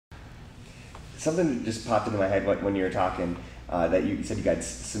something just popped into my head when you were talking that you said you got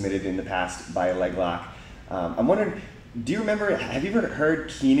submitted in the past by a leg lock. I'm wondering, do you remember? Have you ever heard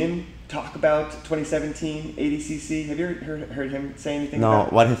Keenan talk about 2017 ADCC? Have you ever heard him say anything? No, about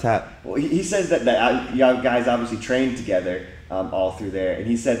it? What is that? Well, he says that you guys obviously trained together all through there, and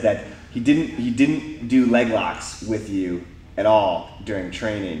he said that he didn't do leg locks with you at all during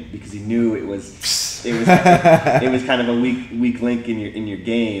training because he knew it was kind of a weak link in your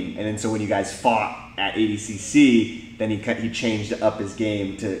game, and then so when you guys fought at ADCC, then he changed up his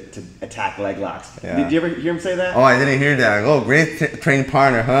game to attack leg locks. Yeah. Did you ever hear him say that? Oh, I didn't hear that. Oh, great training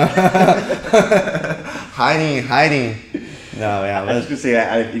partner, huh? hiding. No, yeah. I was just gonna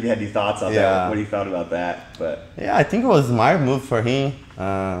say if you had any thoughts on that, what he thought about that, but yeah, I think it was a smart move for him.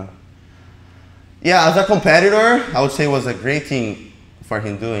 Yeah, as a competitor, I would say it was a great thing for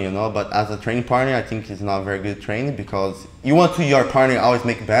him doing, you know. But as a training partner, I think it's not very good training because you want to your partner always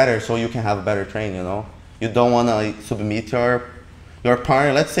make better, so you can have a better training, you know. You don't want to submit your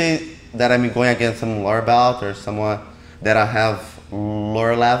partner. Let's say that I'm going against some lower belt or someone that I have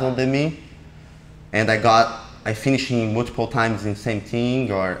lower level than me, and I finish him multiple times in the same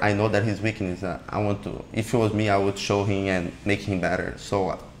thing, or I know that his weakness. I want to. If it was me, I would show him and make him better.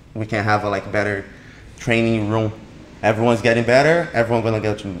 So we can have a better training room. Everyone's getting better. Everyone's gonna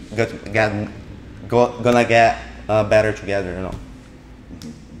get better together, you know.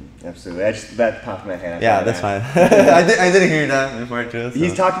 Absolutely. That popped in my head. Yeah, that's fine. I didn't hear that before too. So.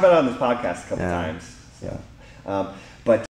 He's talked about it on this podcast a couple times. So. Yeah. But